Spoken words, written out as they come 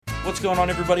What's going on,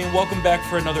 everybody, and welcome back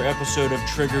for another episode of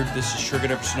Triggered. This is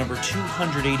Triggered episode number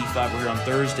 285. We're here on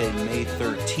Thursday, May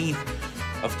 13th.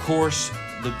 Of course,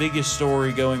 the biggest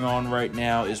story going on right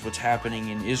now is what's happening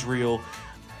in Israel.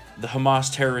 The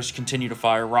Hamas terrorists continue to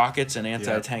fire rockets and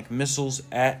anti-tank missiles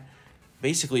at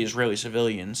basically Israeli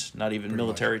civilians, not even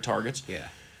military targets. Yeah.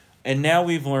 And now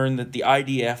we've learned that the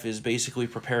IDF is basically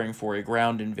preparing for a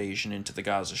ground invasion into the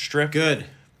Gaza Strip. Good.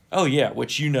 Oh, yeah,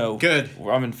 which you know. Good.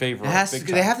 I'm in favor of. They have to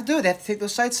do it. They have to take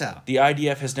those sites out. The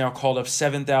IDF has now called up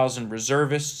 7,000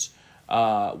 reservists.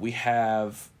 We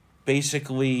have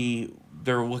basically,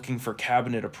 they're looking for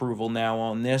cabinet approval now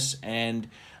on this, and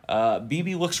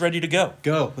Bibi looks ready to go.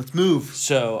 Go. Let's move.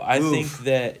 So I think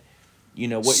that, you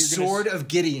know, what you're Sword of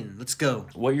Gideon. Let's go.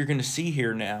 What you're going to see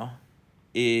here now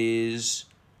is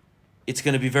it's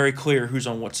going to be very clear who's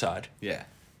on what side. Yeah.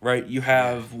 Right? You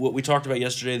have what we talked about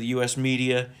yesterday, the U.S.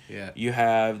 media. Yeah. You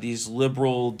have these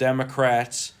liberal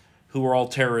Democrats who are all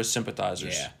terrorist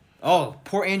sympathizers. Yeah. Oh,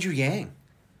 poor Andrew Yang.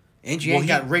 Andrew Yang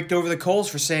got raked over the coals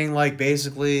for saying,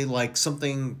 basically,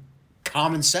 something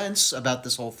common sense about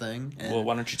this whole thing. And, well,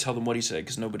 why don't you tell them what he said?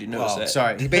 Because nobody knows that.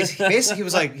 Sorry. He basically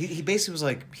was like,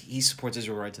 he supports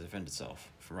Israel's right to defend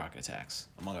itself from rocket attacks,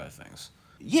 among other things.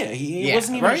 Yeah, it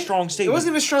wasn't even a strong statement. It wasn't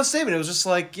even a strong statement. It was just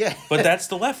But that's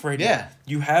the left right now. Yeah.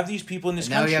 You have these people in this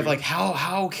country. Now you have,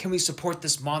 how can we support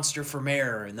this monster for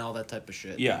mayor and all that type of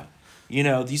shit. Yeah. You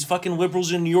know, these fucking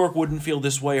liberals in New York wouldn't feel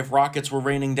this way if rockets were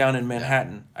raining down in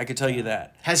Manhattan. I could tell you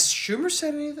that. Has Schumer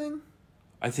said anything?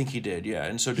 I think he did, yeah.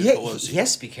 And so did Pelosi. He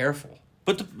has to be careful.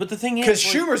 But the thing is, because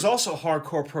Schumer's also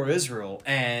hardcore pro-Israel,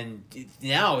 and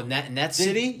now in that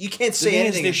city, you can't say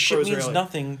anything. This shit means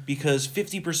nothing because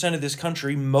 50% of this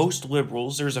country, most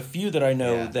liberals, there's a few that I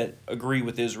know that agree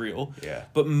with Israel,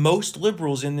 but most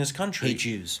liberals in this country hate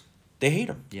Jews. They hate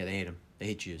them. Yeah, they hate them. They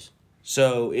hate Jews.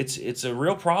 So it's a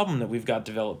real problem that we've got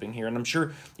developing here, and I'm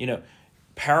sure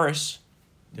Paris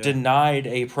denied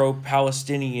a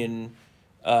pro-Palestinian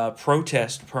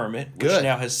protest permit, which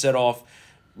now has set off.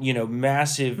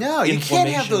 Massive. No, you can't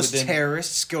have those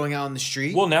terrorists going out on the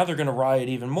street. Well, now they're going to riot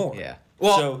even more. Yeah.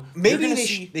 Well, so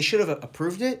maybe they should have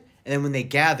approved it, and then when they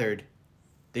gathered,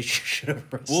 they should have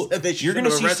arrested. Well, you're going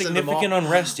to see significant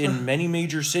unrest in many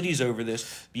major cities over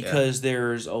this because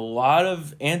there's a lot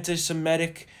of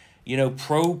anti-Semitic,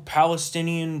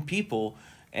 pro-Palestinian people,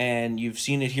 and you've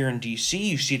seen it here in D.C.,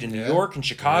 you see it in New York, in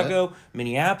Chicago,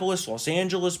 Minneapolis, Los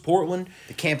Angeles, Portland.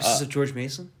 The campuses of George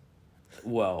Mason.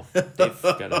 Well, they've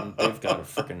got a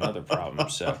freaking other problem.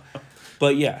 So,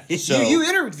 but yeah, so you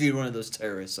interviewed one of those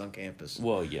terrorists on campus.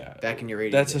 Well, yeah, back in your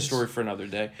 80s. That's a story for another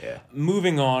day. Yeah.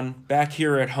 Moving on, back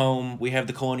here at home, we have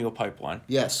the Colonial Pipeline.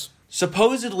 Yes.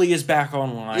 Supposedly is back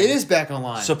online. It is back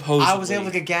online. Supposedly, I was able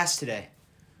to get gas today.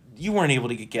 You weren't able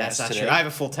to get gas today. That's not true. I have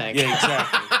a full tank. Yeah,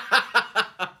 exactly.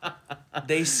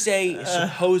 They say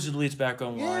supposedly it's back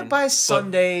online. Yeah, by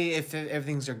Sunday, if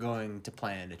everything's going to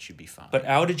plan, it should be fine. But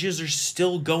outages are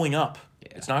still going up.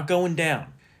 Yeah. It's not going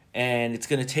down. And it's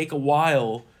going to take a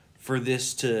while for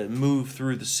this to move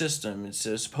through the system. It's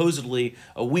supposedly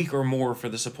a week or more for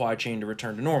the supply chain to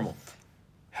return to normal.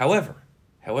 However,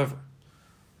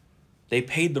 they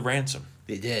paid the ransom.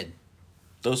 They did.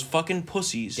 Those fucking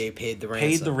pussies. They paid the ransom.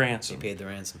 They paid the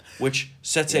ransom. Which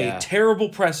sets a terrible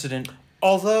precedent.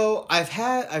 Although I've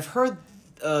heard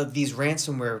these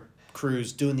ransomware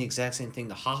crews doing the exact same thing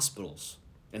to hospitals.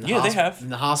 They have.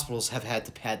 And the hospitals have had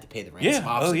to pay the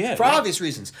ransom. Yeah. For obvious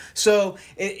reasons. So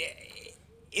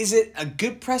is it a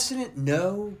good precedent?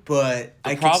 No, but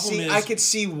I could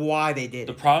see why they did it.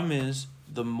 The problem is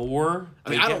the more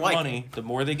they get money, the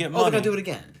more they get money. Oh, they're gonna do it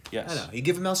again. Yes. I know. You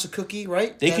give a mouse a cookie,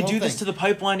 right? They could do this to the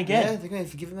pipeline again. Yeah, they're gonna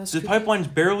give a mouse a cookie. The pipeline's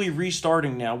barely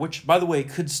restarting now, which, by the way,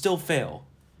 could still fail.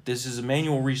 This is a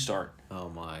manual restart. Oh,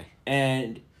 my.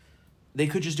 And they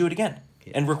could just do it again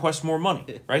and request more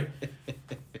money, right?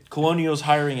 Colonial's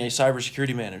hiring a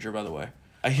cybersecurity manager, by the way.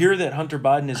 I hear that Hunter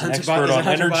Biden is an expert on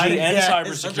energy and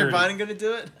cybersecurity. Is Hunter Biden going to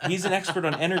do it? He's an expert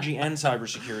on energy and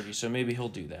cybersecurity, so maybe he'll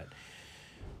do that.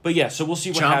 But yeah, so we'll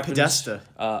see what happens. John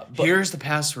Podesta. Here's the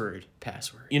password.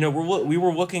 We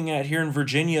were looking at here in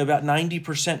Virginia about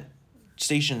 90%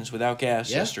 stations without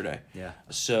gas yesterday. Yeah.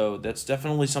 So that's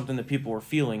definitely something that people are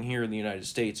feeling here in the United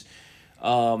States.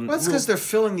 That's because they're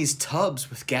filling these tubs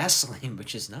with gasoline,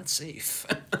 which is not safe.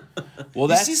 Well,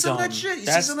 that's you see some dumb. of that shit.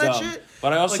 That's dumb.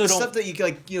 But I also don't. Stuff that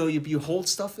you hold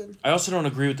stuff in. I also don't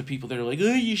agree with the people that are like,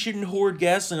 "Oh, you shouldn't hoard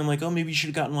gasoline." I'm like, "Oh, maybe you should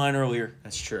have gotten in line earlier."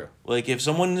 That's true. Like if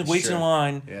someone waits in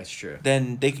line, that's true.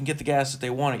 Then they can get the gas that they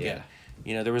want to get.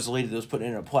 There was a lady that was putting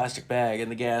it in a plastic bag,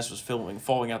 and the gas was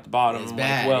falling out the bottom. It's I'm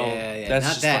bad. Like, well, that's not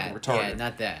just that. fucking retarded. Yeah,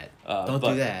 not that. Don't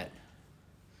do that.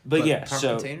 But yeah, proper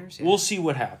so containers? Yeah. we'll see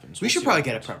what happens. We should probably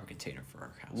get a proper container for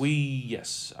our house.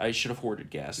 Yes, I should have hoarded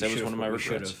gas. That was one of my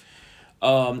regrets.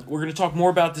 We're going to talk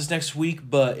more about this next week,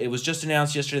 but it was just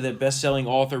announced yesterday that best-selling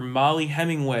author Molly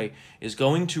Hemingway is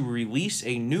going to release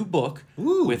a new book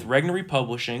with Regnery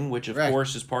Publishing, which of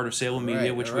course is part of Salem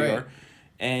Media, which we are.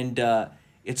 And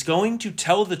it's going to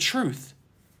tell the truth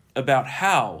about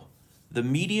how the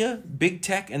media, big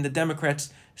tech, and the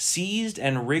Democrats seized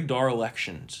and rigged our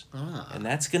elections. And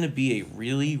that's going to be a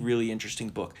really, really interesting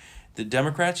book. The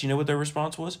Democrats, you know what their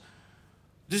response was?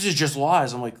 This is just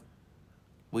lies. I'm like,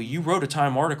 well, you wrote a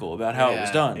Time article about how it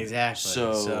was done. Exactly.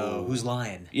 So who's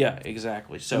lying? Yeah,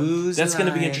 exactly. So that's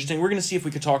going to be interesting. We're going to see if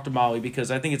we could talk to Molly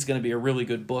because I think it's going to be a really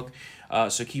good book.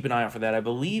 So keep an eye out for that. I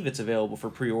believe it's available for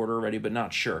pre-order already, but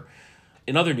not sure.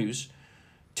 In other news,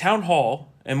 Town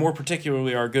Hall, and more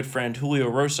particularly our good friend Julio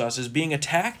Rosas, is being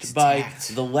attacked by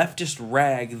the leftist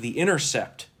rag, The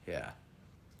Intercept. Yeah.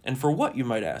 And for what, you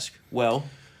might ask? Well,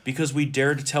 because we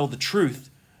dare to tell the truth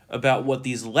about what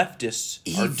these leftists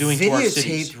are doing to our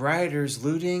cities. Videotaped rioters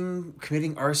looting,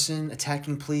 committing arson,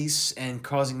 attacking police, and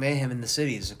causing mayhem in the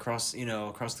cities across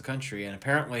the country. And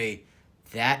apparently,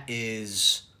 that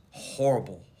is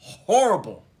horrible.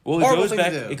 Horrible. Well,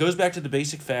 it goes back to the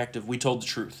basic fact of we told the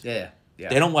truth. Yeah. Yeah.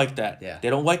 They don't like that. Yeah.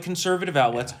 They don't like conservative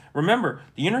outlets. Yeah. Remember,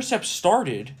 The Intercept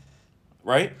started,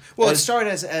 right? Well, it started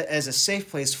as a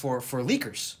safe place for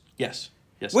leakers. Yes.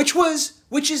 This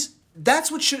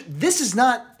is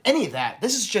not any of that.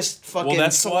 This is just fucking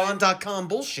salon.com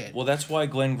bullshit. Well, that's why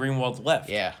Glenn Greenwald left.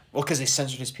 Yeah. Well, because they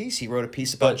censored his piece. He wrote a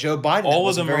piece about Joe Biden that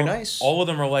wasn't very nice. All of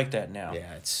them are like that now.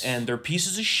 Yeah, and they're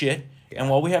pieces of shit. Yeah. And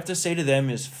what we have to say to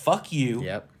them is, fuck you.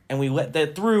 Yep. And we let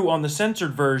that through on the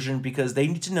censored version because they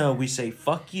need to know we say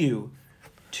fuck you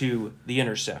to The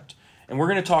Intercept. And we're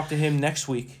going to talk to him next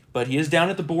week. But he is down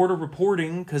at the border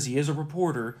reporting because he is a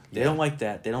reporter. They don't like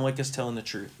that. They don't like us telling the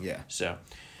truth. Yeah. So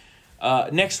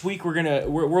next week we're a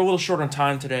little short on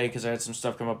time today because I had some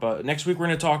stuff come up. But next week we're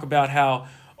going to talk about how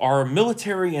our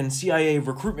military and CIA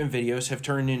recruitment videos have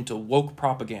turned into woke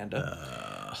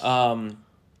propaganda.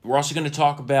 We're also going to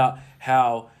talk about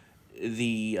how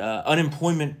the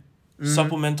unemployment,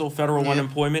 supplemental federal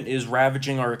unemployment is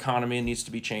ravaging our economy and needs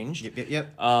to be changed.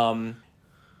 Yep.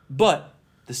 But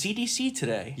the CDC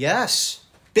today... Yes.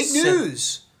 Big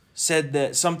news! Said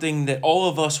that something that all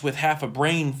of us with half a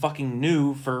brain fucking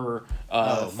knew for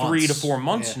 3 to 4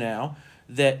 months now,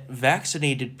 that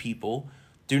vaccinated people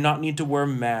do not need to wear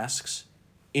masks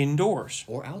indoors.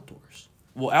 Or outdoors.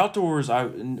 Well, outdoors,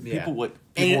 people were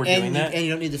doing that. And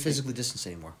you don't need to physically distance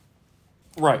anymore.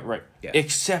 Right. Yeah.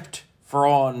 Except for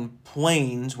on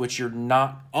planes, which you're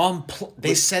not on.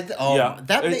 They said that. Oh, yeah.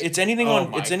 It's anything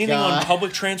on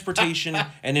public transportation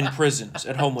and in prisons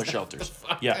at homeless shelters.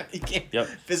 Yeah. You can't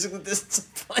physically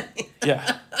distance on plane.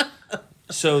 Yeah.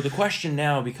 So the question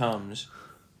now becomes: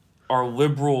 are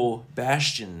liberal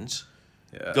bastions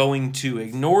going to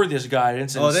ignore this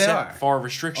guidance and set far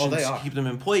restrictions to keep them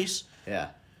in place? Yeah.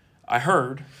 I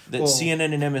heard that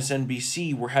CNN and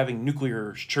MSNBC were having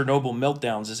nuclear Chernobyl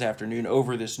meltdowns this afternoon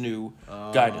over this new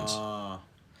guidance.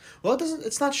 Well,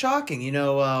 it's not shocking.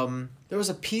 There was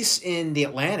a piece in The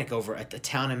Atlantic over at the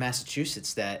town in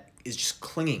Massachusetts that is just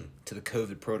clinging to the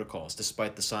COVID protocols,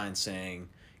 despite the signs saying,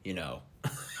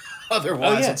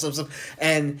 otherwise and some stuff.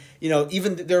 And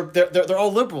even they're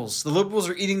all liberals. The liberals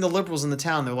are eating the liberals in the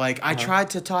town. They're like, I tried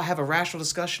to have a rational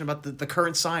discussion about the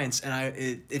current science, and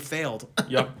it failed.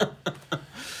 Yep.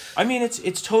 I mean,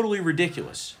 it's totally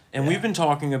ridiculous. And we've been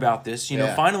talking about this.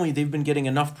 Finally they've been getting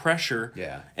enough pressure.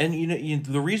 Yeah. And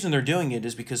the reason they're doing it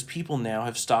is because people now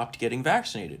have stopped getting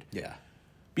vaccinated. Yeah.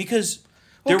 Because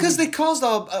they caused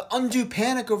a undue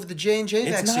panic over the J&J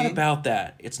vaccine. It's not about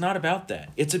that.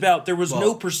 It's about there was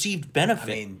no perceived benefit.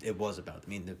 I mean, it was about.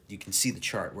 You can see the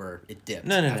chart where it dipped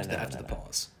after the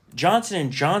pause.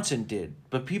 Johnson & Johnson did,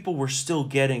 but people were still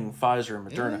getting Pfizer and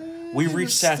Moderna. We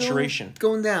reached saturation.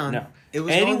 Going down. No.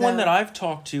 Anyone that I've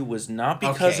talked to was not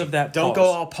because of that Don't go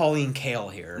all Pauline Kael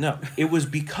here. No. It was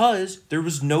because there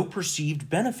was no perceived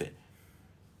benefit.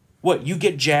 What, you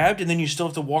get jabbed and then you still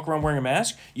have to walk around wearing a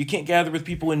mask? You can't gather with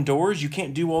people indoors? You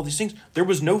can't do all these things? There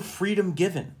was no freedom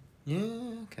given. Yeah,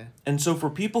 okay. And so for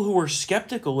people who are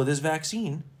skeptical of this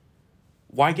vaccine,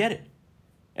 why get it?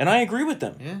 And I agree with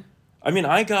them. Yeah.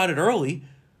 I got it early,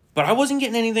 but I wasn't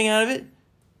getting anything out of it.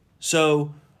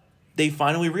 So they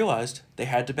finally realized they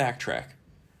had to backtrack.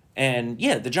 And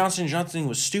yeah, the Johnson & Johnson thing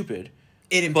was stupid.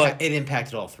 It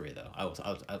impacted all three, though.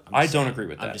 I don't agree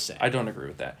with that. I'm just saying. I don't agree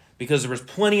with that. Because there was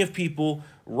plenty of people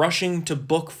rushing to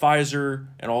book Pfizer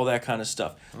and all that kind of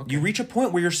stuff. Okay. You reach a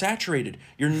point where you're saturated.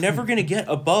 You're never going to get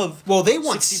above Well, they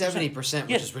want 70%,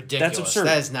 which is ridiculous. That's absurd.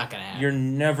 That is not going to happen. You're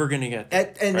never going to get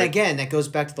that. And again, that goes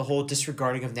back to the whole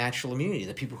disregarding of natural immunity.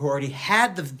 The people who already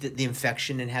had the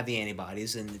infection and have the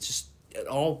antibodies, and it's just it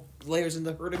all layers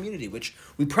into herd immunity, which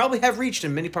we probably have reached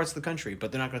in many parts of the country,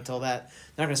 but they're not going to tell that.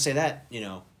 They're not going to say that,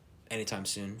 anytime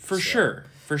soon. For sure.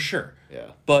 Yeah.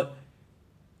 But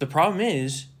the problem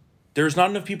is, there's not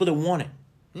enough people that want it.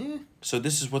 Yeah. So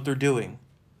this is what they're doing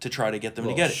to try to get them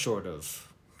to get it. Short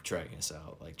of dragging us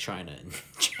out, like China and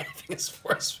driving us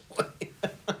forcefully.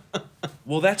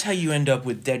 Well, that's how you end up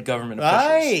with dead government officials.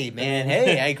 Hey, man.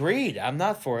 Hey, I agreed. I'm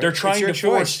not for it. They're trying to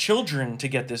force children to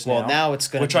get this now. Well, now it's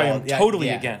going to which I am totally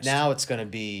against. Now it's going to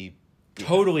be...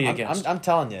 Totally against. I'm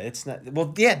telling you, it's not...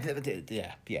 Well, yeah.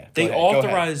 They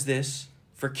authorize this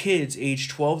for kids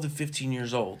aged 12 to 15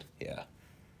 years old. Yeah.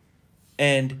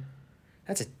 And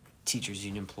that's a teachers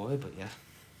union ploy, but yeah.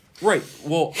 Right.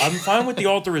 Well, I'm fine with the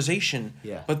authorization.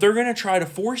 Yeah. But they're going to try to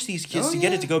force these kids to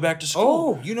get it to go back to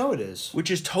school. Oh, it is. Which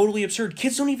is totally absurd.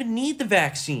 Kids don't even need the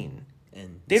vaccine.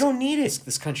 And they don't need it.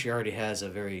 This country already has a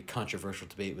very controversial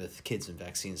debate with kids and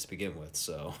vaccines to begin with,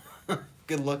 so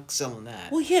good luck selling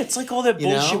that. Well, yeah, it's like all that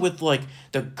bullshit with like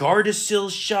the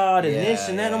Gardasil shot and this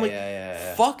and that. I'm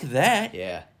like, fuck that.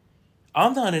 Yeah.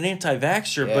 I'm not an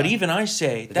anti-vaxxer, but even I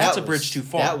say that's a bridge too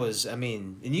far. That was, and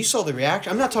you saw the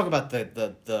reaction. I'm not talking about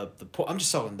the I'm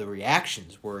just talking the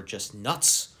reactions were just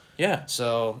nuts. Yeah.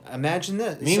 So imagine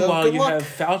this. Meanwhile, you have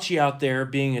Fauci out there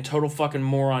being a total fucking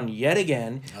moron yet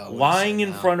again, lying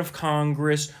in front of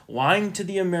Congress, lying to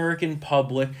the American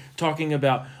public, talking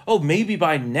about, maybe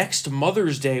by next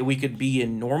Mother's Day we could be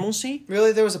in normalcy.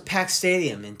 Really? There was a packed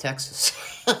stadium in Texas.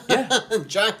 Yeah.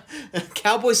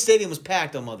 Cowboy Stadium was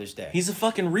packed on Mother's Day. He's a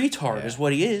fucking retard is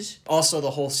what he is. Also,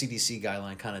 the whole CDC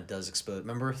guideline kind of does expose.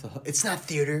 Remember? It's not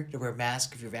theater to wear a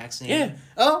mask if you're vaccinated. Yeah.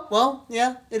 Oh, well,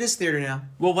 yeah, it is theater now.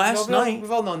 Well, last night...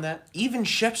 We've all known that. Even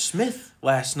Shep Smith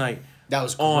last night... That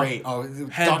was great.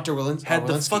 Dr. Walensky. Had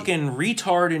the fucking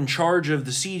retard in charge of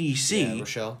the CDC,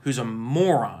 Rochelle, who's a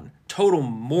moron, total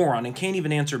moron, and can't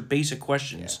even answer basic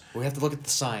questions. Yeah. We have to look at the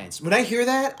science. When I hear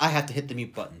that, I have to hit the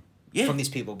mute button from these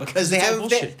people because they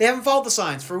haven't followed the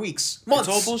science for weeks, months.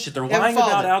 It's all bullshit. They're lying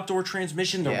about outdoor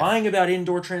transmission. They're lying about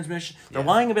indoor transmission. They're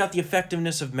lying about the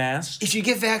effectiveness of masks. If you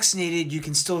get vaccinated, you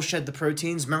can still shed the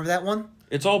proteins. Remember that one?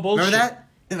 It's all bullshit. Remember that?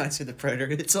 And I said the Predator.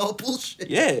 It's all bullshit.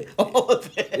 Yeah. All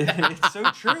of it. It's so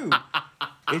true.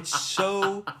 It's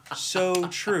so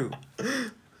true.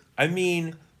 I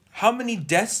mean, how many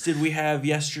deaths did we have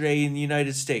yesterday in the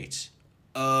United States?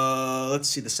 Let's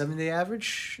see. The 7-day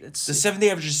average? The 7-day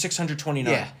average is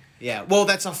 629. Yeah. Well,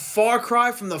 that's a far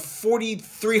cry from the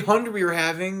 4,300 we were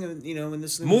having, in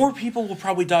this... More people will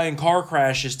probably die in car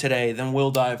crashes today than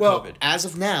will die of COVID. As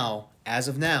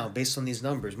of now, based on these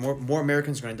numbers, more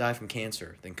Americans are going to die from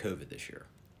cancer than COVID this year.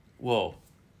 Well,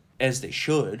 as they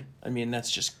should. I mean, that's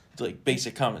just like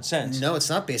basic common sense. No, it's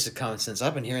not basic common sense.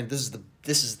 I've been hearing this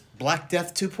is Black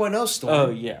Death 2.0 story. Oh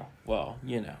yeah, well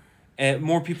and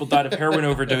more people died of heroin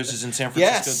overdoses in San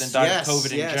Francisco than died of COVID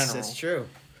in general. Yes, that's true.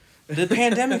 The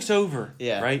pandemic's over,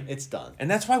 right? It's done. And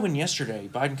that's why when yesterday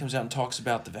Biden comes out and talks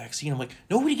about the vaccine, I'm like,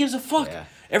 nobody gives a fuck. Yeah.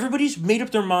 Everybody's made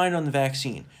up their mind on the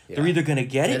vaccine. Yeah. They're either going to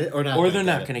get it or they're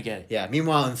not going to get it. Yeah.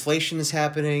 Meanwhile, inflation is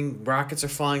happening. Rockets are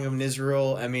flying over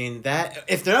Israel. I mean, that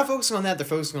if they're not focusing on that, they're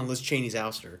focusing on Liz Cheney's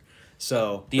ouster.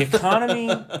 So the economy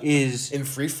is in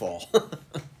free fall.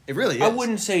 It really is. I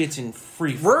wouldn't say it's in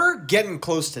free fall. We're getting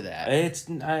close to that. It's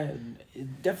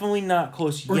definitely not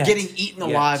close yet. We're getting eaten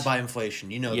alive by inflation.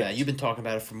 You know that. You've been talking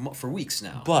about it for weeks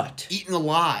now. But eaten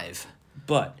alive.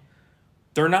 But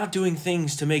they're not doing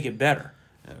things to make it better.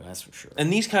 Oh, that's for sure.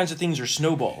 And these kinds of things are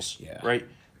snowballs, right?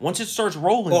 Once it starts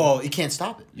rolling... Oh, you can't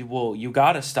stop it. You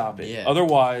got to stop it. Yeah.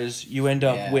 Otherwise, you end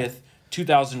up with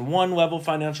 2001 level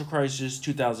financial crisis,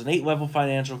 2008 level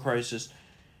financial crisis.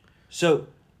 So,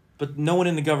 but no one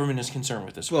in the government is concerned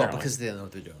with this, apparently. Because they don't know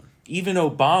what they're doing. Even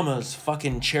Obama's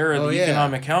fucking chair of the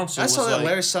Economic Council was I saw that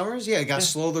Larry Summers, got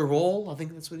slow their roll. I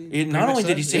think that's what he... Not only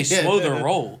did he say slow their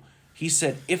roll, he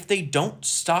said, if they don't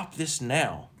stop this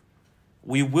now,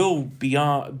 we will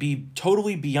be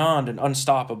totally beyond an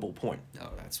unstoppable point. Oh,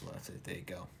 that's what I think. There you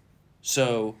go.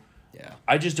 So,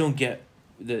 I just don't get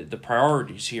the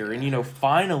priorities here. And,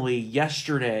 finally,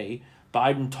 yesterday,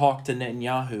 Biden talked to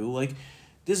Netanyahu. Like,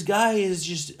 this guy is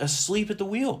just asleep at the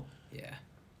wheel. Yeah.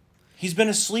 He's been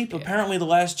asleep, apparently, the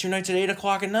last 2 nights at 8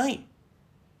 o'clock at night.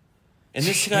 And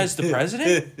this guy's the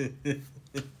president?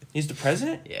 He's the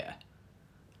president? Yeah.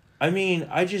 I mean,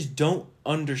 I just don't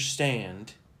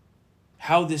understand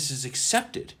how this is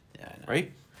accepted. Yeah, I know.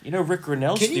 Right? You know, Rick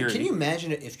Grinnell's theory. Can you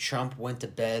imagine if Trump went to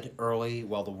bed early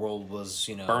while the world was,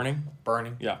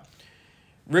 burning? Yeah.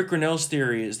 Rick Grinnell's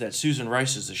theory is that Susan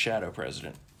Rice is the shadow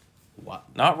president.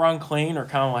 What? Not Ron Klain or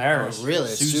Kamala Harris. Oh, really?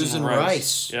 Susan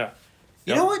Rice. Yeah.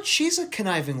 You know what? She's a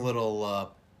conniving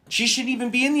little... She shouldn't even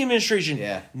be in the administration.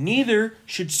 Yeah. Neither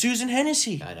should Susan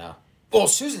Hennessy. I know. Well,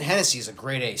 Susan Hennessy is a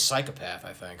grade A psychopath,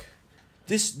 I think.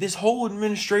 This whole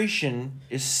administration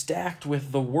is stacked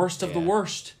with the worst of the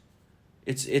worst.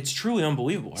 It's truly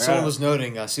unbelievable. Someone was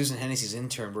noting Susan Hennessy's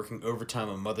intern working overtime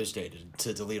on Mother's Day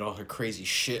to delete all her crazy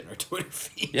shit in her Twitter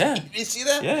feed. Yeah. Did you see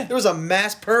that? Yeah. There was a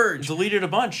mass purge. Deleted a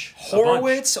bunch.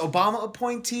 Horowitz, Obama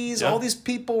appointees, Yep. all these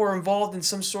people were involved in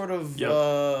some sort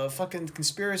of fucking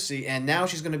conspiracy, and now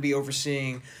she's going to be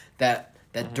overseeing that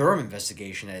Durham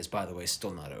investigation that is, by the way,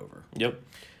 still not over. Yep.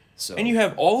 So, and you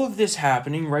have all of this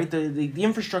happening, right? The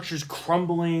infrastructure's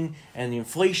crumbling, and the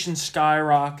inflation's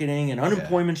skyrocketing, and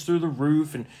unemployment's through the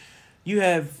roof, and you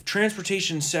have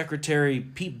Transportation Secretary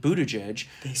Pete Buttigieg,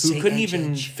 who couldn't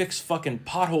even fix fucking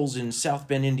potholes in South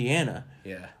Bend, Indiana.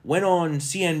 Yeah. Went on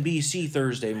CNBC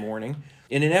Thursday morning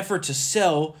in an effort to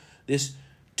sell this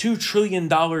 $2 trillion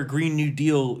Green New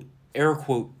Deal, air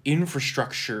quote,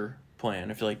 infrastructure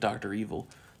plan. I feel like Dr. Evil.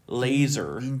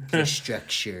 Laser.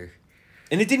 Infrastructure.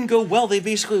 And it didn't go well. They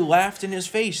basically laughed in his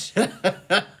face. Take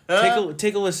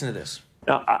a listen to this.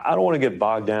 Now, I don't want to get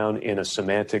bogged down in a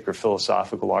semantic or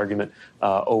philosophical argument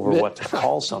over what to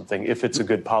call something if it's a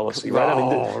good policy, right?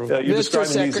 I mean, you're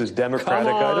describing these as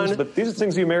democratic items, but these are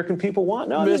things the American people want.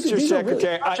 No, Mr. these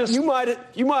Secretary, really,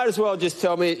 you might as well just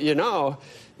tell me,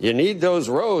 you need those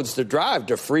roads to drive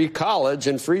to free college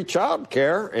and free child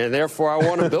care, and therefore I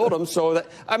want to build them so that,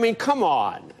 come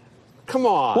on. Come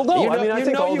on. Well, no, I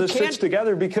think all this fits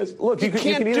together because, look, you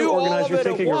can either organize your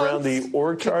thinking around the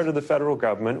org chart of the federal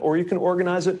government, or you can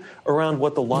organize it around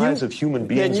what the lives of human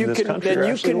beings in this country are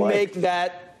actually like. Then you can make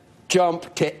that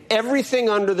jump to everything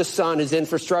under the sun is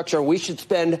infrastructure. We should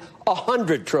spend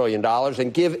 $100 trillion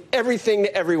and give everything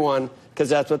to everyone because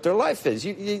that's what their life is.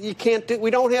 You can't do.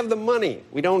 We don't have the money.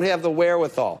 We don't have the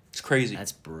wherewithal. It's crazy.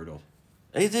 That's brutal.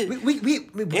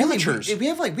 Amateurs. We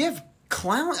have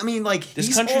clown. I mean, like, this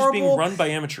he's country's horrible. being run by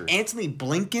amateurs. Anthony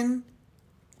Blinken,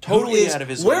 totally out of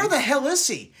his where league. the hell is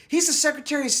he? He's the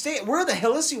Secretary of State. Where the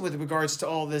hell is he with regards to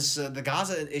all this the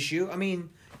Gaza issue? I mean,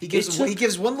 he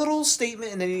gives one little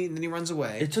statement and then he runs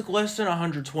away. It took less than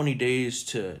 120 days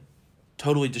to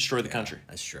totally destroy the country.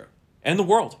 That's true. And the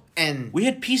world. And we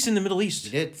had peace in the Middle East.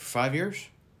 We did for 5 years.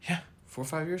 Yeah, 4 or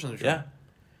 5 years on the Yeah,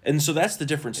 and so that's the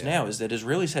difference now is that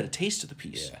Israelis had a taste of the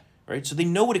peace. Yeah. Right, so they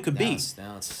know what it could be.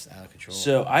 Now it's out of control.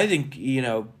 So I think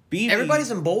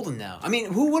everybody's emboldened now. I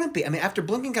mean, who wouldn't be? I mean, after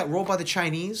Blinken got rolled by the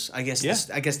Chinese, I guess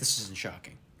this isn't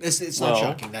shocking. It's not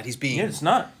shocking that he's being. Yeah, it's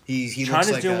not. He China's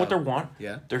looks like doing what they want.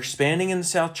 Yeah, they're expanding in the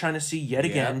South China Sea yet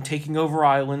again, taking over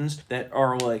islands that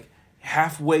are like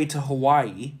halfway to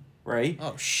Hawaii. Right.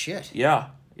 Oh shit.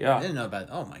 Yeah. I didn't know about.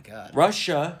 Oh my god.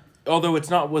 Russia, although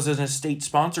was a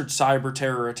state-sponsored cyber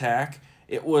terror attack.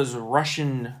 It was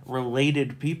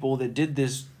Russian-related people that did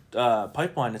this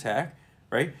pipeline attack,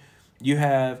 right? You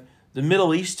have the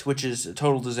Middle East, which is a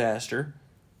total disaster,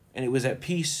 and it was at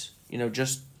peace,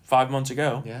 just 5 months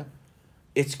ago. Yeah.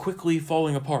 It's quickly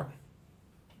falling apart.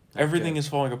 Everything is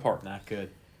falling apart. Not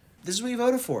good. This is what you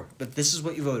voted for, but this is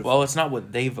what you voted for. Well, it's not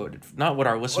what they voted for, not what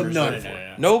our listeners voted for.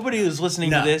 No. Nobody is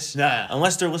listening to this No.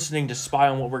 unless they're listening to spy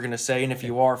on what we're going to say, and if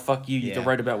you are, fuck you. You can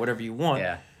write about whatever you want.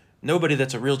 Yeah. Nobody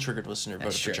that's a real triggered listener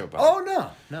voted for Joe Biden. Oh,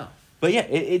 no. But yeah,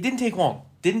 it didn't take long.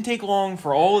 Didn't take long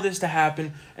for all of this to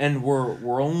happen, and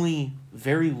we're only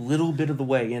very little bit of the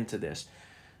way into this.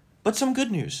 But some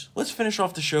good news. Let's finish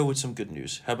off the show with some good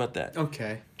news. How about that?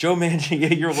 Okay. Joe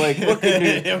Manchin, you're like, what good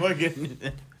news? What good news?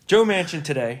 Joe Manchin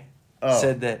today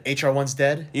said that HR1's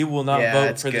dead? he will not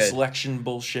vote for this election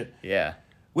bullshit. Yeah.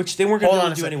 Which they weren't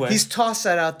going to do anyway. He's tossed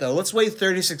that out, though. Let's wait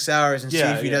 36 hours and see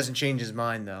if he doesn't change his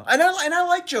mind, though. And I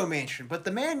like Joe Manchin, but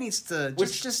the man needs to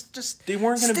just they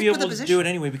weren't going to be able to do it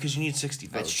anyway because you need 60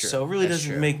 votes. That's true. So it really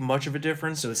doesn't make much of a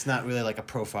difference. So it's not really like a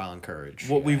profile in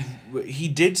courage. He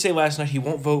did say last night he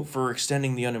won't vote for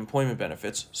extending the unemployment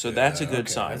benefits. So that's a good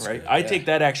sign, right? Good. I take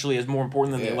that actually as more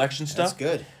important than the election stuff.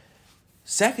 That's good.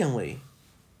 Secondly,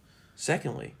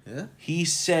 he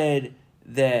said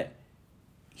that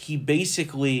he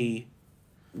basically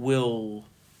will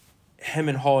hem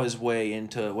and haw his way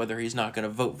into whether he's not going to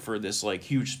vote for this like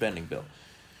huge spending bill.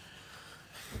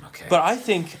 Okay. But I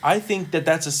think that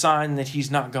that's a sign that he's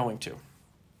not going to.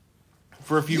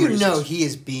 for a few reasons. He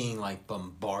is being like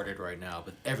bombarded right now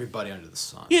with everybody under the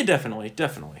sun. Yeah, definitely.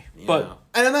 But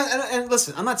and I'm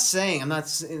listen, I'm not saying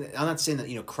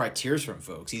that cry-tears from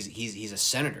folks. He's a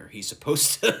senator. He's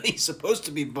supposed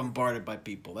to be bombarded by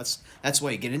people. That's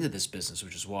why you get into this business,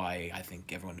 which is why I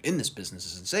think everyone in this business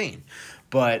is insane.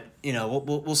 But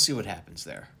we'll see what happens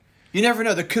there. You never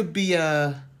know. There could be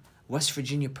a West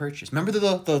Virginia purchase. Remember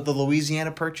the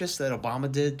Louisiana purchase that Obama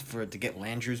did to get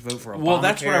Landrieu's vote for Obamacare? Well,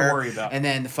 that's what I worry about. And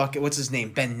then what's his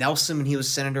name? Ben Nelson, when he was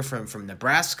senator from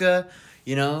Nebraska.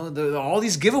 All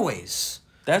these giveaways.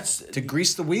 That's to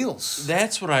grease the wheels.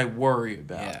 That's what I worry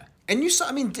about. Yeah. And you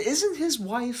saw, isn't his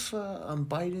wife on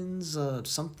Biden's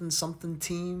something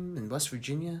team in West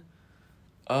Virginia?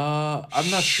 I'm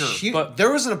not sure, but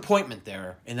there was an appointment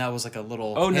there, and that was like a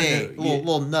little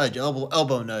little nudge,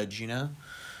 elbow nudge, Well,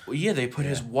 yeah, they put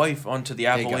his wife onto the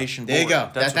Appalachian board. There you go.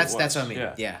 That's what I mean.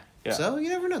 Yeah. So you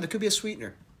never know. There could be a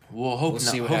sweetener. We'll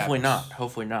hopefully not.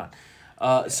 Hopefully not.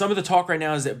 Some of the talk right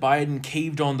now is that Biden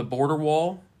caved on the border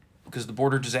wall because the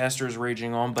border disaster is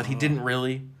raging on, but he didn't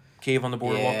really cave on the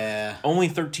border wall. Only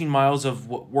 13 miles of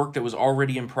work that was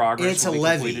already in progress. And it's a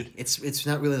levee. Completed. It's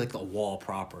not really like the wall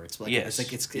proper. It's like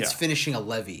it's finishing a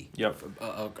levee.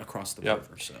 Across the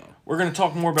river. So we're gonna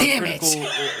talk more about critical.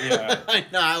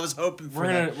 No, I was hoping for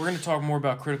We're gonna talk more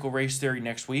about critical race theory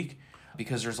next week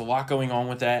because there's a lot going on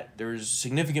with that. There's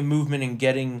significant movement in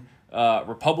getting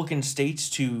Republican states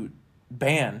to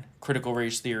ban critical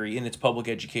race theory in its public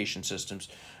education systems.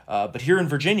 But here in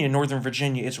Virginia, Northern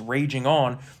Virginia, it's raging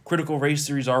on. Critical race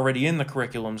theory is already in the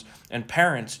curriculums, and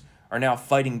parents are now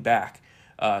fighting back.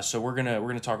 So we're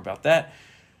gonna talk about that.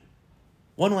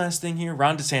 One last thing here,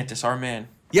 Ron DeSantis, our man.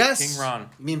 Yes. King Ron.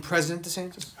 You mean President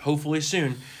DeSantis? Hopefully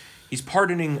soon. He's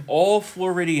pardoning all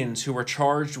Floridians who are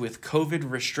charged with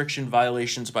COVID restriction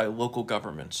violations by local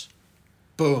governments.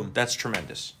 Boom. That's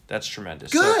tremendous. Good.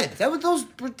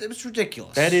 It was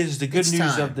ridiculous. That is the good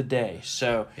news of the day.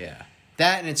 So yeah.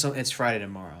 That and it's Friday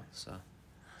tomorrow, so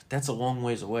that's a long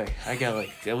ways away. I got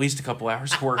at least a couple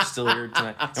hours of work still here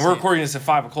tonight, and we're recording this at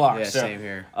 5:00. Yeah, so, same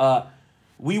here.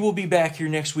 We will be back here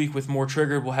next week with more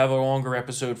Triggered. We'll have a longer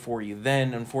episode for you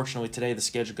then. Unfortunately, today the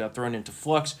schedule got thrown into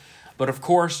flux, but of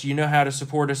course, you know how to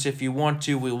support us if you want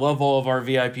to. We love all of our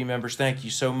VIP members. Thank you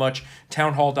so much.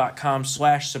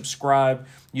 townhall.com/subscribe.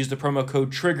 Use the promo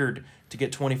code Triggered to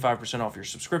get 25% off your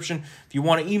subscription. If you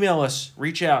want to email us,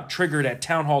 reach out,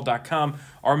 triggered@townhall.com.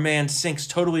 Our man Sinks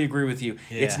totally agree with you.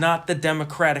 Yeah. It's not the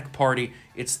Democratic Party,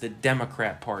 it's the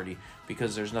Democrat Party,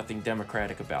 because there's nothing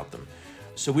democratic about them.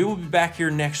 So we will be back here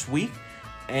next week,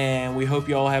 and we hope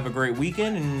you all have a great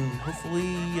weekend, and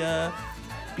hopefully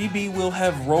BB will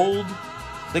have rolled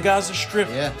the Gaza Strip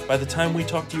by the time we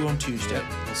talk to you on Tuesday. Yep.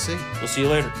 We'll see. We'll see you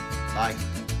later. Bye.